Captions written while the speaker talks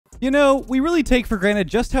You know, we really take for granted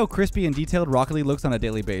just how crispy and detailed Rocket League looks on a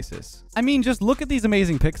daily basis. I mean, just look at these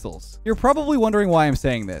amazing pixels. You're probably wondering why I'm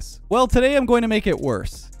saying this. Well, today I'm going to make it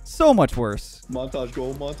worse. So much worse. Montage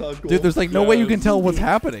goal, montage goal. Dude, there's like no way you can tell what's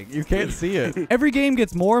happening. You can't see it. Every game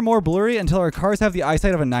gets more and more blurry until our cars have the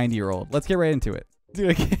eyesight of a 90-year-old. Let's get right into it.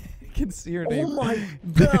 Dude, I can see your name. Oh my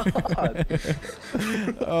god.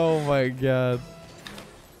 Oh my god.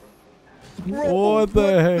 Bro, What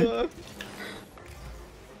the heck?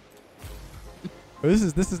 This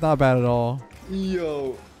is not bad at all.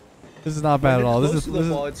 Yo. This is not bad at all. This is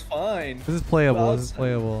it's fine. This is playable. This is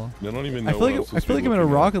playable. I don't even know. I feel like I'm in a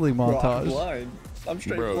Rocket League montage. I'm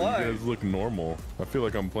straight Bro, blind. you guys look normal. I feel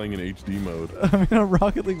like I'm playing in HD mode. I'm in a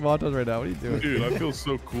Rocket League montage right now. What are you doing? Dude, I feel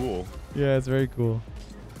so cool. Yeah, it's very cool.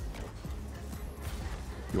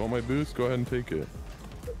 You want my boost? Go ahead and take it.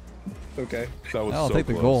 Okay. That was I'll so take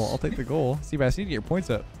the close. goal. I'll take the goal. Seabass, you need to get your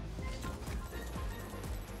points up.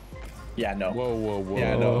 Yeah, no. Whoa, whoa, whoa.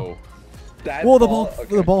 Yeah, no. That Whoa,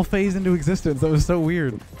 okay. the ball phased into existence. That was so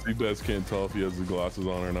weird. Seabass can't tell if he has the glasses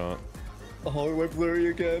on or not. Oh, it went blurry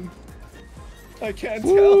again. I can't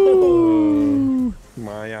Woo. tell.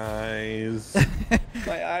 My eyes.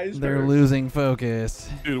 My eyes They're hurt. losing focus.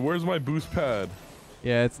 Dude, where's my boost pad?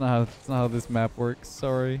 Yeah, it's not how this map works.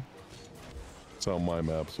 Sorry. That's how my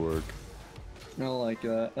maps work. I don't like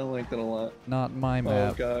that. I don't like that a lot. Not my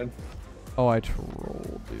map. Oh god. Oh, I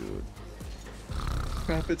trolled, dude.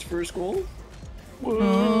 Rapid's first goal?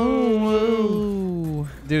 Whoa.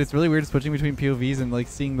 Dude, it's really weird switching between POVs and like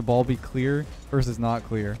seeing the ball be clear versus not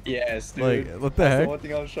clear. Yes, dude. Like, what the That's heck? the one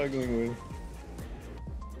thing I'm struggling with.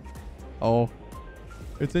 Oh.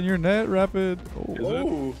 It's in your net, Rapid. Oh.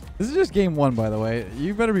 Oh. This is just game 1, by the way.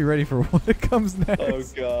 You better be ready for what comes next. Oh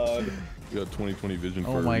god. You got 20/20 vision.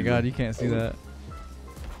 Oh for a my reason. god, you can't see that.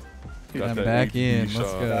 Got I'm that back HD in. Let's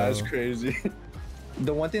shot. go. That's crazy.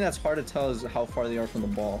 The one thing that's hard to tell is how far they are from the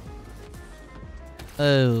ball.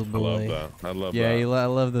 Oh I boy. love that. I love Yeah, that. I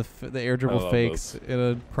love the air dribble love fakes in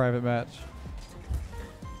a private match.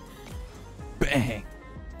 Bang.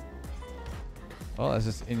 Oh, that's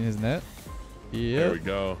just in his net. There we Yep.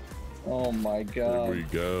 go. Oh my There we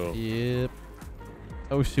god. go. Yep.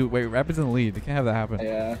 Oh shoot! Wait, Rapid's in the lead. They can't have that happen.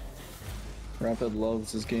 Yeah. Rapid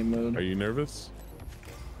loves this game mode. Are you nervous?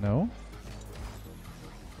 No.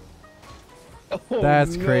 Oh,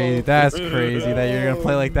 That's no. crazy. That's crazy that you're gonna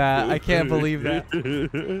play like that. I can't believe that.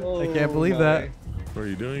 Oh I can't believe my. that. What are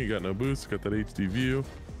you doing? You got no boost. Got that HD view.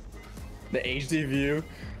 The HD view.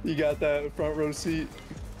 You got that front row seat.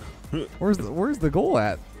 Where's the goal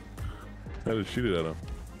at? I just shoot it at him.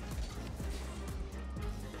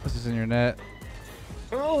 This is in your net.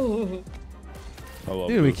 Oh. I love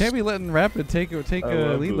Dude, we this. can't be letting Rapid take a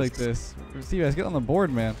love lead this. like this. Steve, guys, get on the board,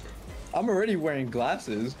 man. I'm already wearing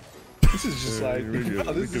glasses. This is just like.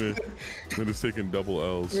 Wow, this is, We're just taking double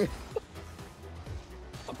L's.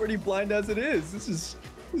 I'm pretty blind as it is. This is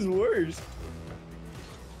worse.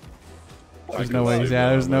 There's no way. Yeah,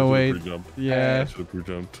 there's no way. Yeah. I should have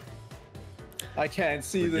pre-jumped. I can't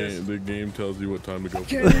see this. The game tells you what time to go.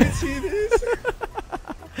 Can't even see this.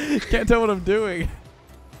 Can't tell what I'm doing.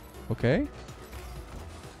 Okay.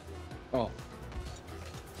 Oh.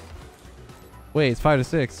 Wait, it's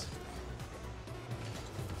 5-6.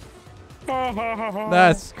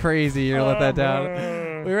 That's crazy. You're gonna let that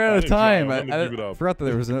down. We ran out of time. I forgot that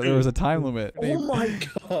there was a time limit. Oh my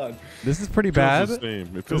god. This is pretty It bad. feels the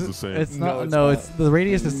same. It feels the same. It's No, not. it's No, not. it's the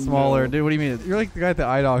radius is smaller, No. dude. What do you mean? You're like the guy at the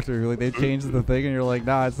eye doctor. Like they changed the thing, and you're like,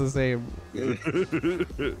 nah, it's the same.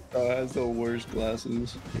 That has the worst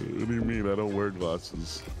glasses. What do you mean? I don't wear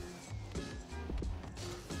glasses.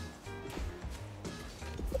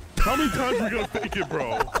 How many times we gonna fake it,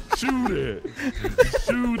 bro? Shoot it.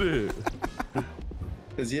 Shoot it.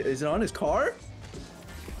 Is it on his car?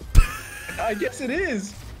 I guess it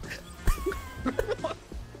is.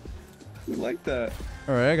 We like that.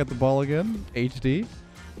 All right, I got the ball again. HD.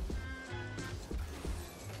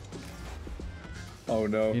 Oh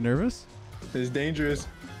no. You nervous? It's dangerous.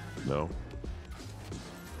 No.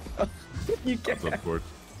 You That's can't. unfortunate.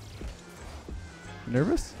 You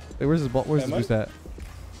nervous? Wait, where's his ball? Where's Am his boost I? at?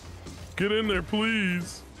 Get in there,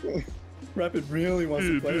 please. Rapid really wants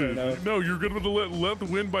to play right now. No, you're gonna let Leth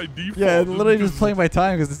win by default. Yeah, literally just playing by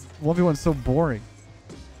time because this 1v1 is so boring.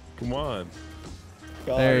 Come on.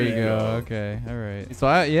 There you go. Okay. All right.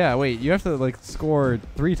 So yeah. Wait. You have to like score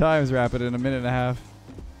 3 times Rapid in a minute and a half.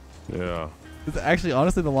 Yeah. It's actually,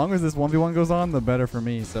 honestly, the longer this 1v1 goes on, the better for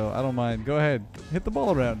me. So I don't mind. Go ahead. Hit the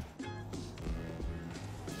ball around.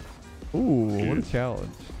 Ooh, what a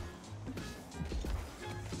challenge.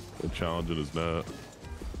 The challenge in his net.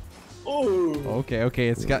 Oh. Okay. Okay.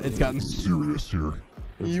 It's gotten serious here.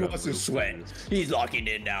 He wants to sweat. He's locking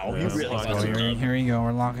in now. He Yeah, really let's wants go. to. Here we go.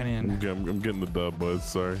 We're locking in. I'm getting the dub, boys.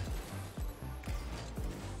 Sorry.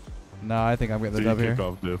 No, I think I'm getting the See, dub here. kick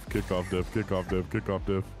off diff. Kick off diff. Kick off diff. Kick off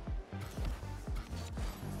diff.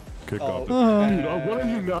 Kick off diff. Dude, what are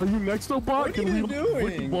you now? Are you next to bot? What are Can you we flick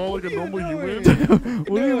the doing? ball What like a are you normal doing? human?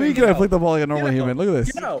 What do you mean? Can I flick the ball like a normal Get human? Look at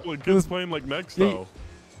this. Get out. Like, kid's playing like next though.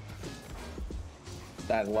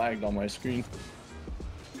 That lagged on my screen.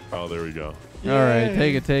 Oh, there we go. All right,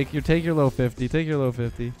 take your low 50. Take your low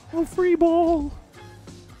 50. Oh, free ball.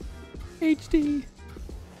 HD.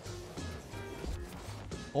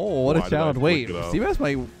 Oh, what Why a did I challenge. flick Wait, it up? CBS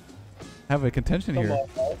might have a contention Come here. on,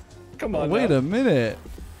 now. Come on. Wait now. a minute.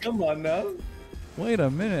 Come on now. Wait a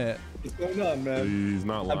minute. What's going on, man? He's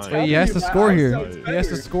not lying. Wait, he has to my score here. eyesight's He has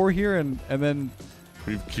to better. score here and then.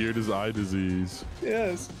 We've cured his eye disease.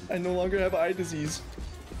 Yes, I no longer have eye disease.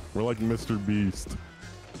 We're like Mr. Beast.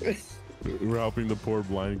 We're helping the poor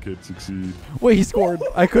blind kid succeed. Wait, he scored.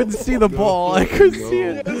 I couldn't see the ball. I couldn't see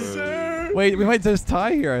it. Yes, sir. Wait, we might just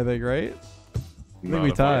tie here, I think, right? Not we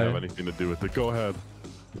if I tie. have anything to do with it. Go ahead.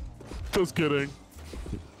 Just kidding.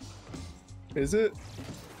 Is it?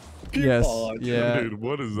 Yes. on. Yeah. Dude,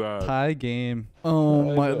 what is that? Tie game. Oh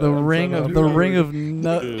my! know, The I'm ring trying of to the do ring it. of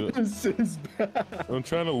nut. Dude, This is bad. I'm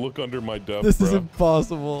trying to look under my depth, This is bro.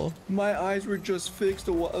 impossible. My eyes were just fixed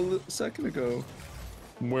a second ago.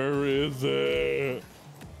 Where is it?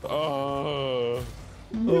 Oh,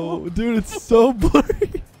 dude, it's so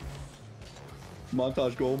blurry.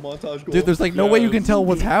 Montage goal, montage goal. Dude, there's like no way you can Yes. tell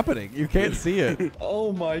what's happening. You can't see it.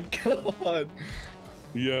 Oh my god.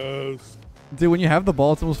 Yes. Dude, when you have the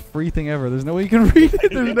ball, it's the most free thing ever. There's no way you can read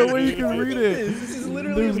it. There's no way you can read it. This is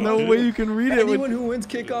literally. There's no way you can read it. Anyone who wins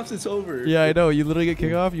kickoffs, it's over. Yeah, I know. You literally get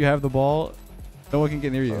kickoff. You have the ball. No one can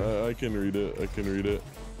get near you. I can read it. I can read it.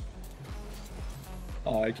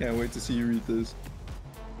 Oh, I can't wait to see you read this.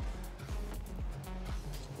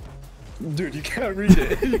 Dude, you can't read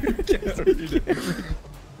it. You can't read it.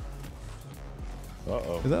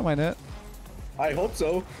 Uh-oh. Is that my net? I hope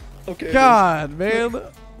so. Okay. God, man.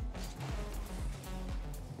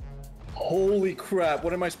 Holy crap,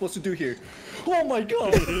 what am I supposed to do here? Oh my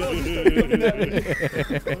god!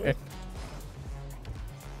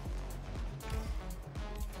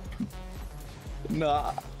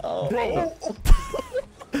 Nah. Oh.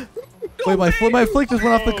 Bro. Wait, my flick just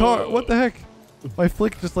went off the car. What the heck? My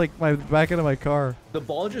flick just like my back end of my car. The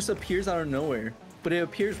ball just appears out of nowhere, but it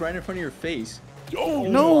appears right in front of your face. Oh,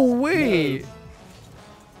 No way. Yes.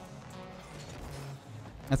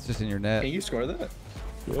 That's just in your net. Can you score that?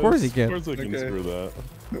 Of course he can. Of course I can Okay. screw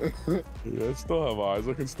that. Yeah, I still have eyes.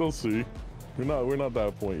 I can still see. We're not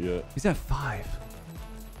that point yet. He's at 5.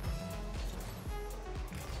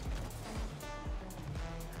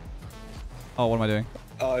 Oh, what am I doing?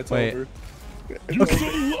 Oh, it's Wait. over. You're so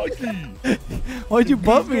lucky. Why'd you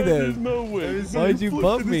bump me There's then? no way. Why'd you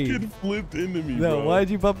bump me? This kid flipped into me, No, bro. why'd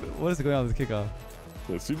you bump? What is going on with this kickoff?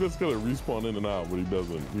 Yeah, see, that's gotta respawn in and out, but he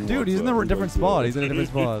doesn't. Dude, he's in a different spot. He's in a different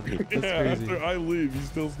spot. That's Yeah, crazy. after I leave, he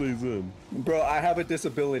still stays in. Bro, I have a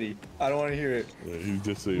disability. I don't want to hear it. Yeah, he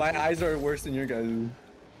just saved My me. eyes are worse than your guys'.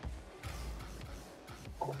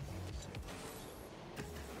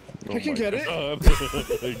 Oh I can my get it. God.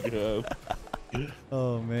 Oh my God.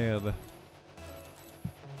 Oh man.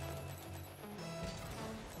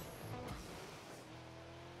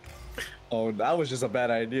 Oh, that was just a bad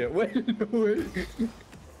idea. Wait, wait.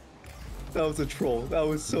 That was a troll. That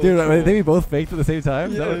was so. Dude, I troll. think we both faked at the same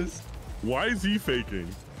time. Yes. Why is he faking?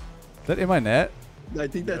 Is that in my net? I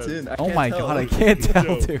think that's Yes. in. I Oh can't my tell. god, I can't tell,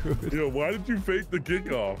 Yo, dude. Yo, why did you fake the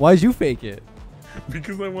kickoff? Why'd you fake it?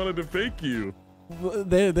 Because I wanted to fake you. Well,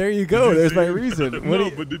 there you go. Did you There's see my it? reason. What No, do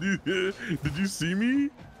you- but did you see me?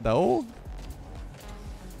 No.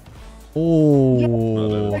 No,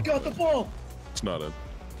 Oh. I got the ball. It's not in.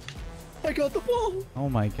 I got the ball. Oh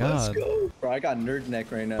my Let's god. go. Bro, I got nerd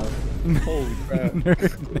neck right now. Holy crap.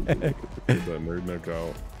 Nerd neck. Get that nerd neck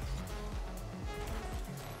out.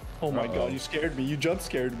 Oh my god, you scared me. You jump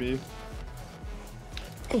scared me.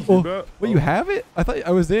 Oh, that? wait, you have it? I thought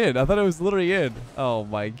I was in. I thought it was literally in. Oh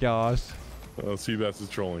my gosh. Oh, see, that's his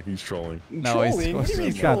trolling. He's trolling. No, Trolling? What do you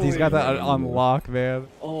mean he's got that trolling? on lock, man.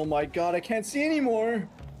 Oh my god, I can't see anymore.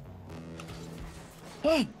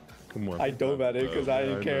 Come on. I dove at it because I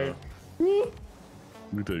didn't care. know.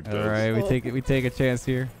 We take All that. right, we take a chance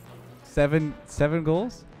here. Seven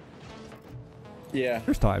goals. Yeah.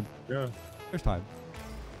 There's time. Yeah. There's time.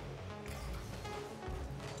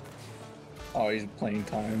 Oh, he's playing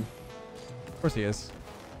time. Of course he is.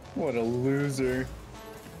 What a loser.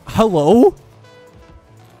 Hello?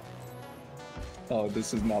 Oh,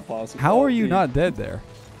 this is not possible. How Oh, are you dude. not dead there?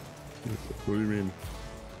 What do you mean?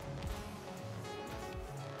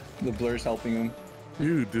 The blur's helping him.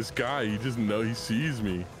 Dude, this guy, he just know he sees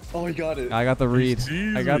me. Oh, he got it. I got the read.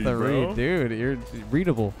 sees I got me, the bro. read, dude. You're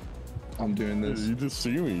readable. I'm doing this. You just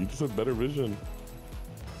see me. You just have better vision.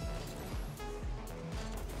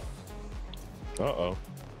 Uh-oh.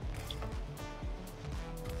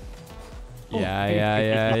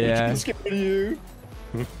 Yeah. I'm scared of you.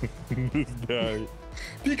 This guy.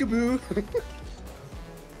 Peekaboo.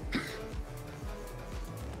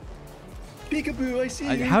 Peekaboo, I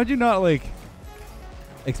see you. How'd you not like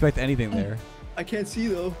expect anything there? I can't see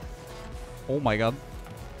though. Oh my god.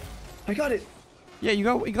 I got it. Yeah, you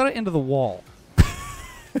got it into the wall.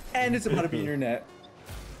 And it's about to be in your net.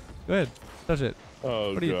 Go ahead, touch it.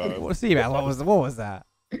 Oh, What do you God. see, man? What was that?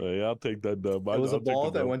 Hey, I'll take that dub. It was I'll a take ball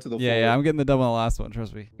the that dub. went to the floor. Yeah, I'm getting the dub on the last one.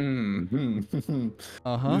 Trust me. Mm-hmm.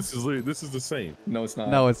 This is the same. No, it's not.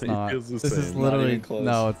 No, it's It not. feels the This is same. Not literally even close.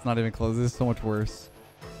 no. It's not even close. This is so much worse.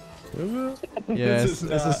 Is it? Yes,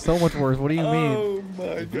 this not. is so much worse. What do you mean? Oh my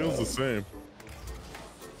It feels the god. same.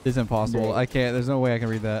 It's impossible. Bro. I can't. There's no way I can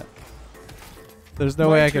read that. There's no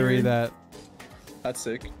My way I can turn. read that. That's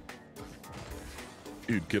sick.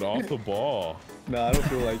 Dude, get off the ball. Nah, I don't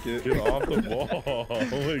feel like it. Get off the ball. Oh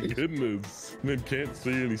my goodness. Man can't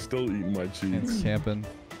see and he's still eating my It's cheese. camping.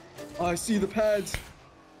 Oh, I see the pads.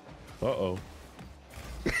 Uh-oh.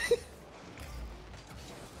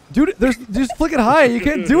 Dude, there's just flick it high. You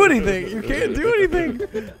can't do anything. You can't do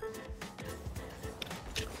anything.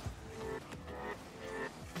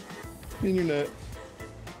 In your net.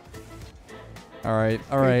 All right.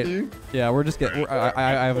 Thank you. Yeah, we're just getting. I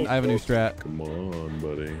have a new strat. Come on,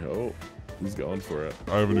 buddy. Oh, he's going for it.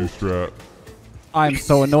 I have a new strat. I'm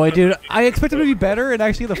so annoyed, dude. I expect him to be better and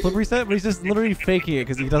actually get the flip reset, but he's just literally faking it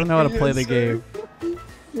because he doesn't know how to play the Yes, sir. game.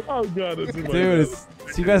 Oh god, it's in my Dude, head.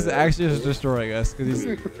 so you guys actually just destroying us because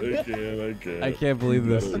he's. I I can't believe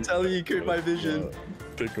this. I'm telling you, you cleared my vision.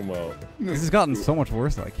 Take him out. This has gotten so much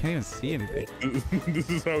worse though. I can't even see anything. This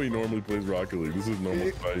is how he normally plays Rocket League. This is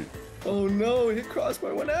normal fight. Oh no, hit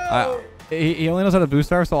crossbar went I, out. he only knows how to boost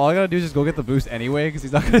star, so all I gotta do is just go get the boost anyway because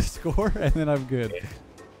he's not gonna score, and then I'm good.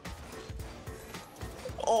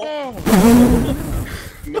 Oh.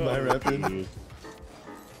 No, My rapid. dude.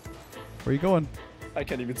 Where are you going? I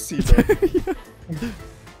can't even see that.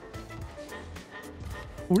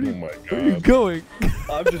 Where are Oh you, my where are you god. going?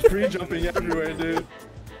 I'm just free jumping everywhere, dude.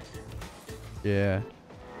 Yeah.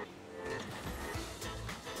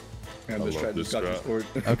 Man, I this love strat this just got you strat. scored.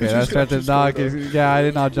 Okay, that's right. Did not. Yeah, I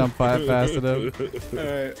did not jump fast enough.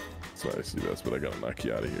 Alright, Sorry, I see that's, but I gotta knock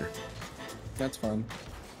you out of here. that's fun.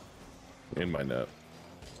 In my net.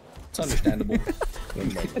 It's understandable.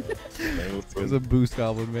 In my net. Hey, listen, There's a boost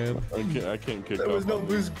goblin, man. I can't kick There was off no on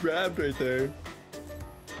boost grabbed right there.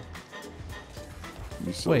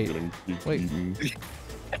 You still Wait, getting wait. eaten.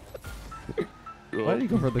 Why did you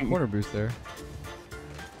go for the corner boost there?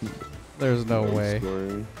 There's no way.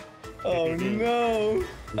 Scoring. Oh no.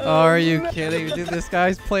 Are you kidding? Dude, this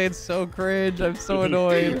guy's playing so cringe. I'm so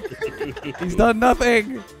annoyed. He's done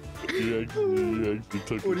nothing. You actually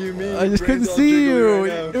took What do you mean? I just couldn't Brain's all see jiggly you.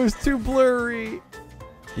 right It now. was too blurry.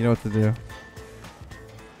 You know what to do.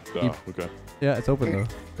 Oh, okay. Yeah, it's open though.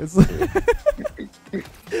 It's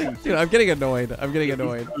dude, I'm getting annoyed. I'm getting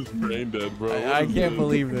annoyed. This is brain dead, bro. I can't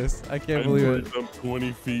believe this. I can't believe it. I'm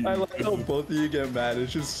 20 feet. I like how both of you get mad.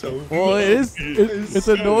 It's just so. Well, it is. It's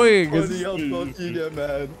so annoying. Funny It's, how both of you get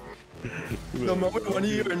mad. The moment one of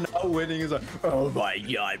you are not winning is like, oh my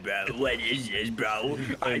god, bro, what is this, bro?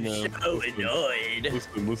 I'm man, so listen. annoyed.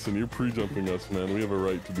 Listen, you're pre-jumping us, man. We have a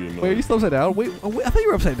right to be annoyed. wait, are you still upside down? Wait, I thought you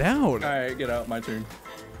were upside down. Alright, get out. My turn.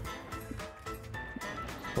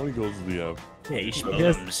 How many goals does he have? Hey, He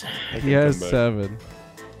has, I he can has come back. 7.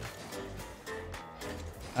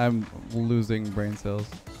 I'm losing brain cells.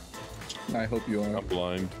 I hope you are. I'm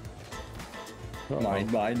blind. Uh-oh.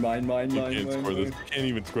 Mine. You can't score this. You can't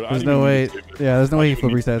even score. There's no way. Yeah, there's no way he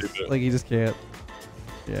flip even save resets. it. Like he just can't.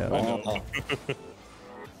 Yeah. I know.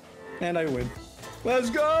 And I win. Let's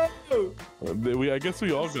go! I guess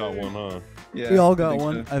we all got one, huh? Yeah, We all I got think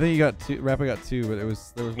one. so. I think you got 2. Rapper got 2, but there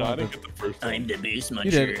was No, I one. didn't get the first one. the beast muncher.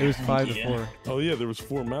 You did. It was 5 to 4. Oh yeah, there was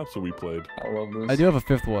 4 maps that we played. I love this. I do have a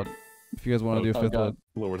 5th one. If you guys want to do a Oh, 5th God. one.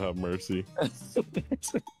 Lord have mercy.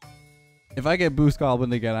 If I get boost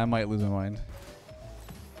goblin again, I might lose my mind.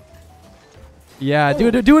 Yeah, do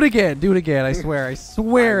it again. Do it again. I swear. I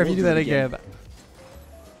swear I if will you do do that it again. again.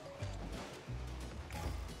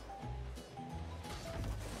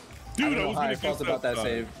 Dude, I don't I know was how I gonna felt guess about that time.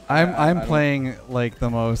 save. I'm I don't- playing like the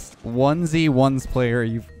most ones player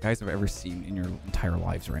you guys have ever seen in your entire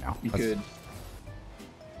lives right now. You That's- could.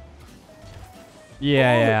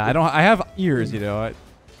 Yeah. I have ears, you know.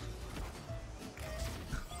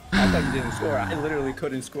 act like you didn't score. I literally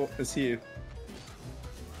couldn't score to see you.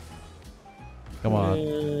 Come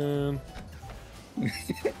on.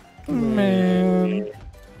 Man.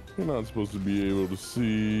 You're not supposed to be able to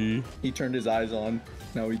see. He turned his eyes on.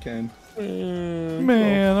 Now he can.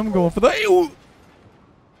 Man, I'm going for the. Ew.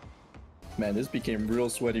 Man, this became real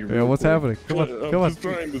sweaty. Yeah, what's happening? Come on, come on. I'm just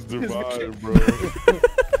trying to survive, bro.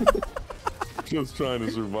 Just trying to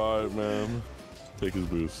survive, man. Take his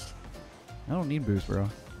boost. I don't need boost, bro.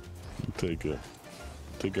 Take it.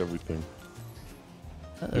 Take everything.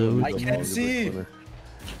 Uh-oh. I can't see. Dude,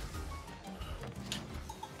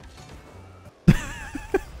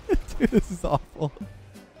 this is awful.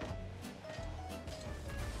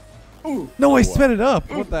 Ooh. No, I sped it up.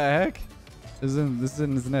 What the heck? This is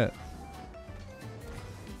in his net.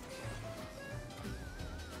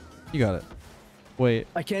 You got it. Wait.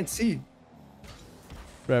 I can't see.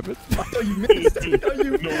 Grab it. I thought you missed. I thought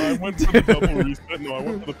you No, I went for the double reset. No, I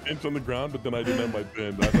went for the pinch on the ground, but then I didn't have my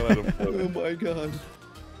pin. I thought I had a Oh my god.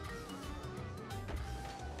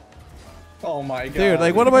 Oh my god. Dude,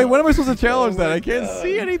 like, what am I supposed to challenge that? my I can't God.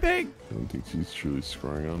 see anything. I don't think she's truly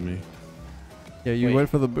scoring on me. Yeah, you Wait. went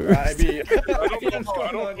for the boost. I mean, I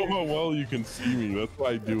don't know how well you can see me. That's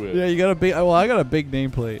why I do it. Yeah, you got a big. Well, I got a big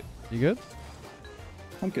nameplate. You good?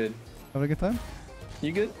 I'm good. Having a good time?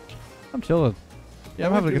 You good? I'm chilling. Yeah,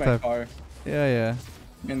 I'm having a good time. Car. Yeah, yeah.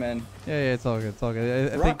 Hey man. Yeah, it's all good. It's all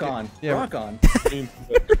good. I Rock think, on. Yeah. Rock on. Me and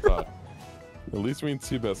Seabass are tied. At least me and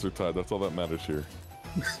Seabass are tied. That's all that matters here.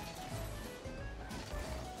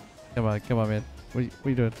 Come on, man. What are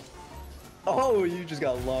you doing? Oh, you just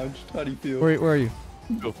got launched. How do you feel? Where are you?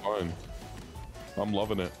 I feel fine. I'm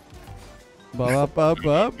loving it. Ba, ba,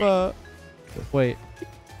 ba, ba. Wait.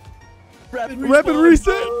 Rapid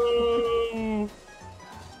reset.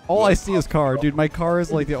 All I see is car, dude. My car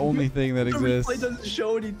is like the only thing that The exists. replay doesn't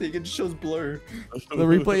show anything. It just shows blur. The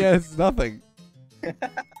replay, yeah, it's nothing.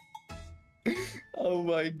 Oh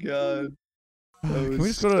my god. Can we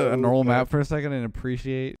just go to a normal map for a second and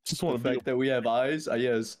appreciate? Just The want to be fact that we have eyes,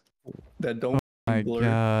 yes, that don't My blur.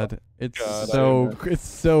 God, it's God, so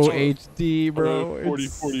So- HD, bro.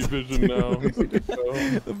 40/40 vision now.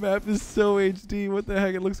 The map is so HD. What the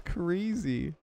heck? It looks crazy.